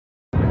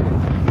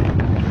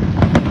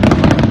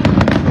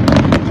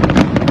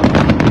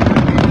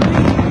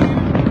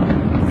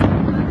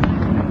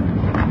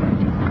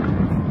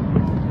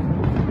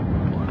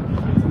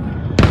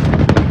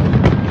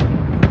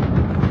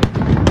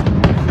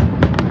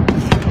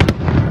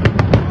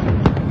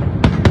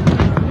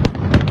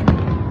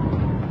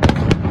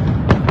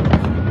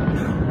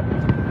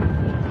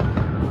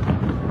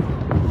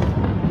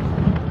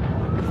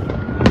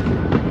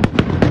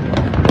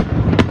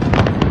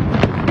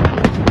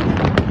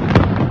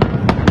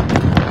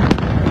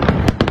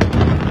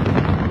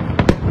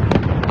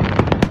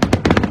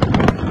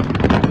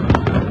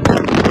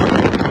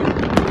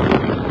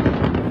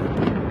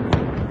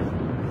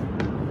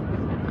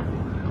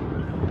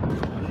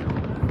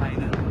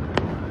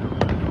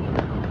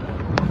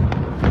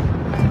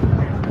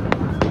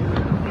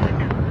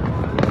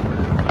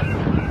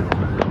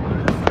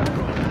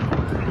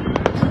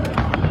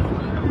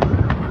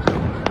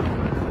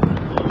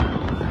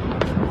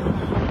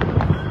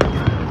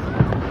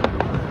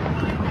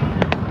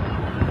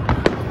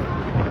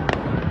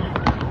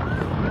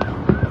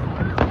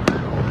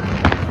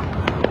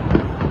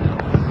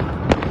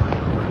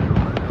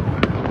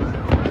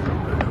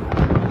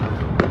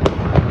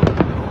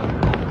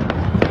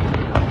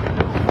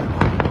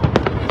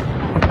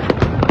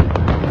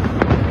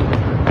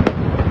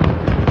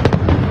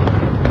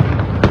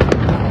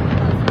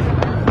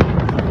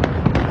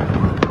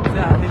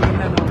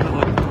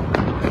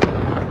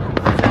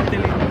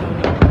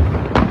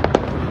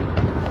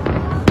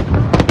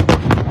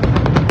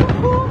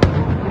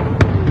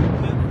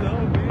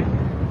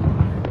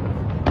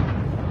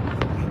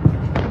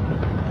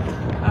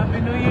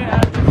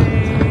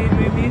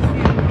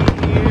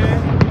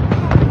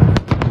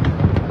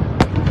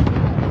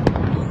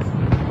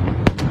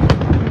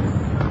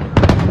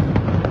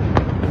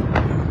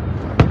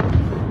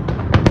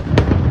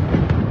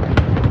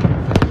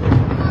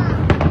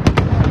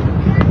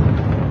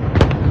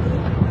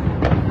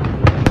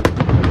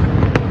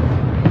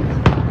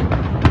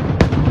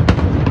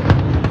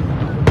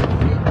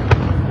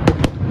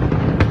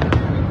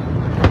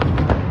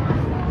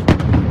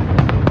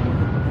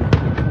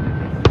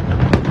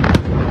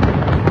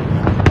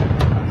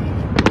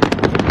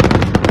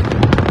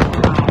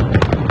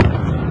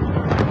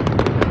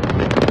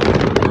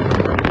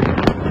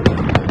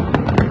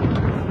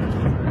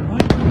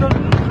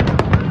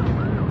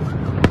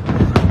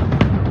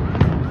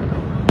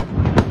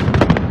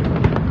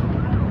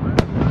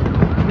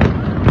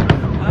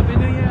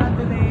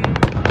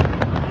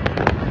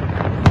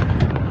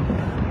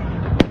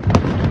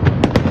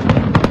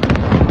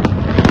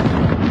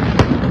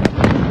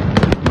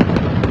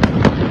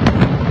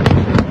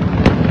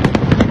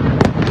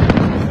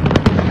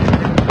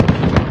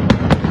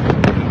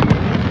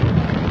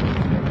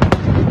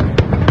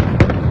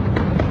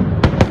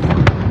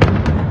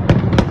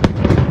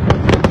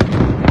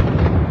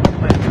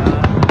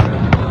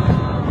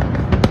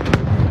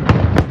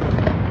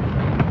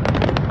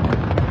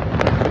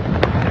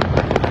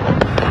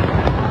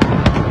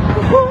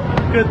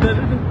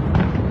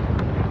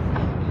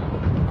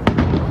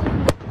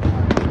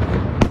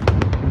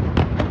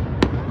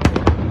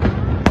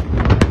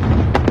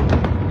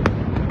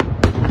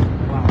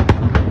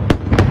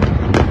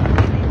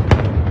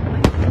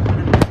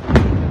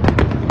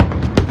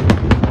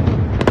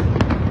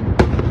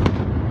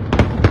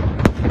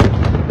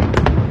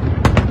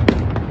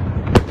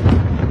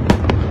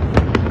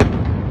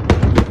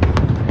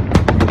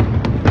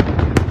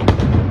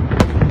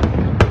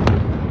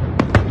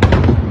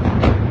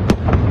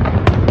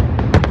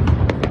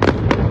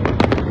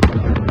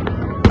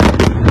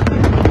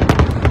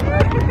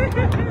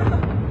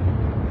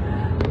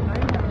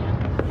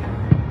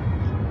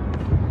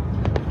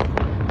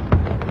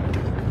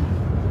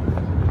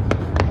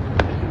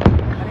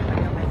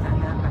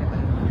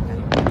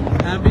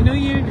Happy New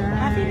Year,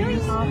 guys!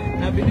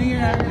 Happy New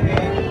Year!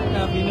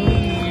 Happy New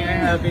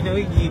Year! Happy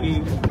New Year!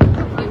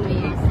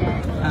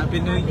 Happy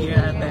New Year,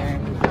 ate!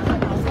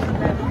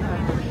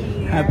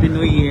 Happy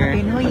New Year!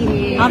 Happy New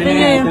Year! Happy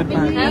New Year!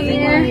 Happy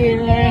New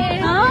Year!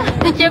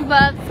 Teacher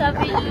Babs,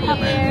 Happy New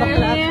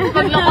Year!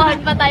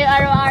 Maglokohan pa tayo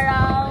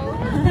araw-araw.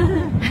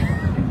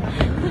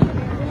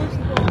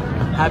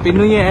 Happy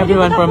New Year,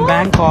 everyone from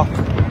Bangkok!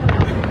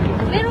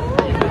 Meron mo.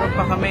 Meron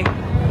pa kami.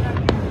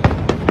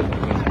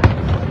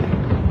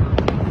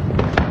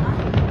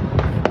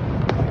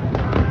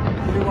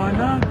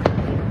 Liwanag.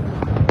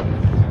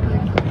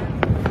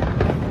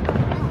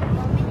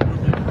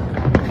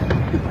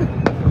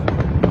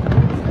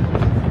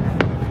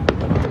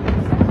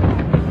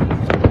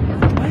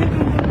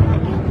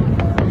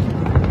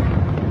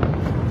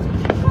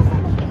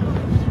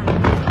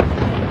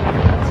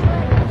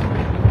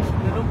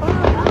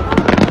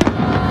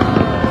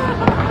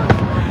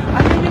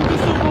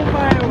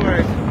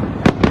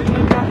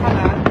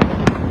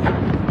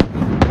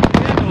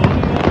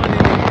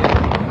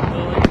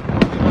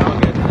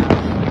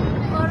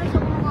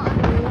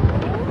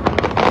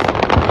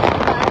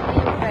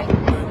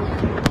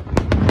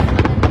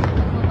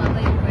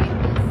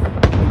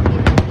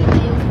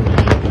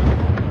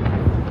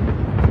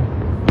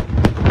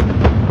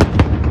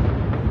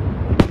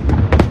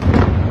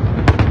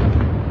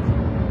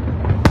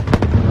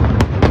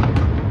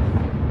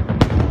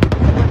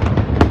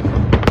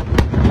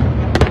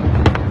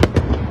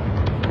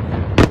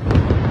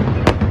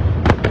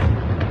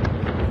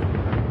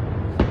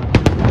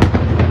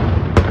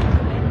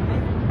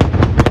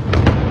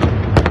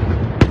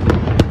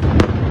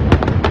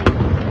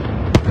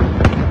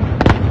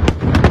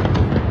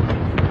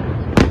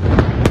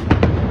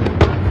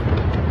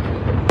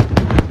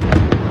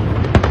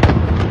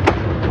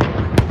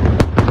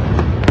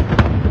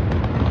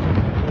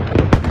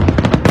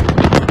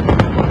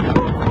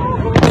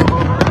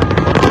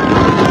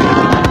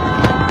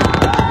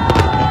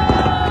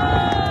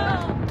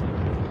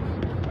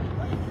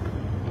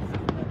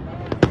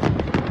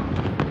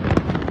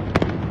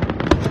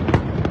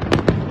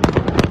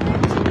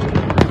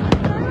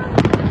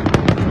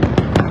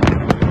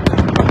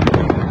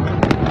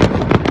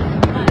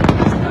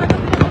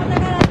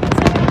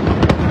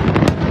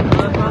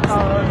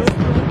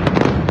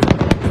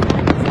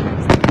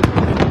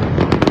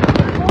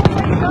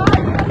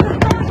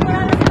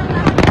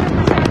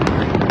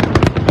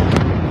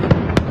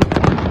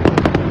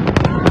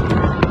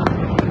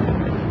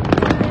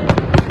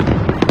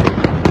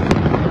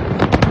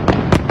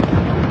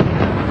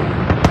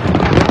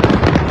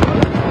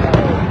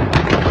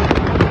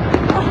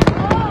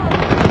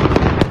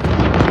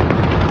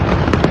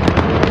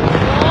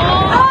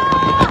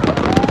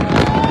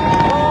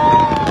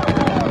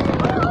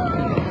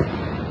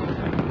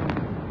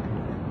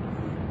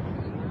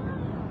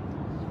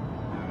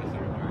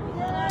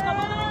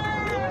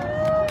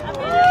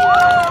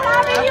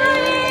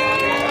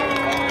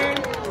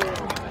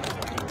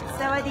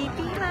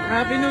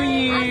 Happy New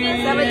Year!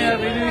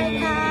 Happy New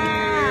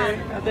Year!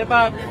 Ate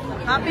Pap!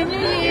 Happy New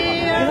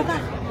Year!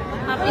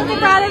 Happy New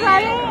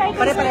Year!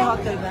 Pare-pareho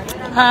hotel ba?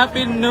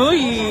 Happy New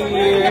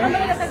Year!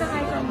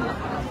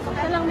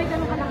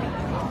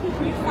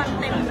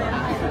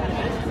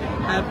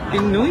 Happy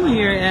New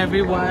Year,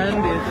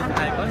 everyone! This is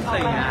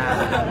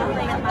iconsiam.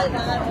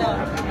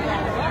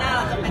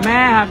 Me,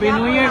 Happy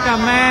New Year ka,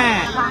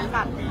 me!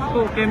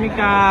 Kemi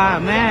ka,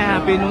 me,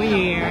 Happy New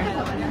Year!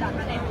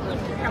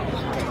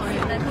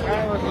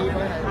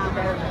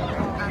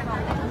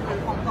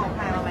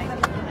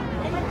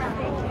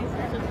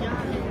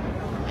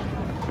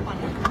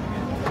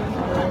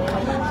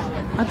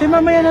 Ate,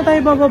 mamaya na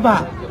tayo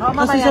bababa.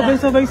 Kasi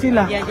sabay-sabay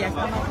sila. Yes, yes.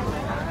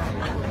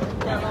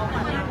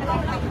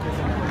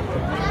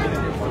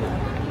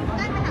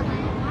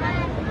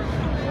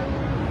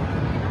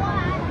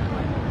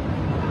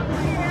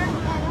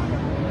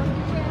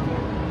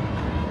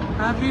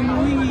 Happy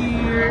New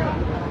Year!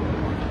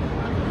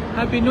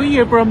 Happy New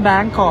Year from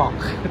Bangkok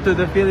to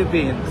the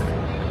Philippines.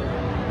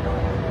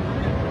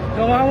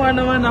 Kawawa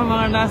naman ang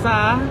mga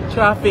nasa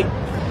traffic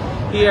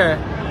here.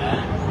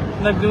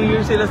 Nag-New Year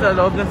sila sa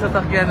loob ng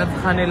sasakyan at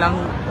sa kanilang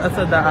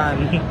sa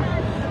daan.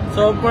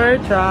 Super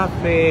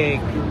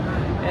traffic.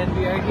 And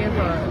we are here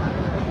for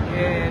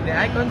the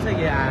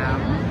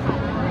iconsiam.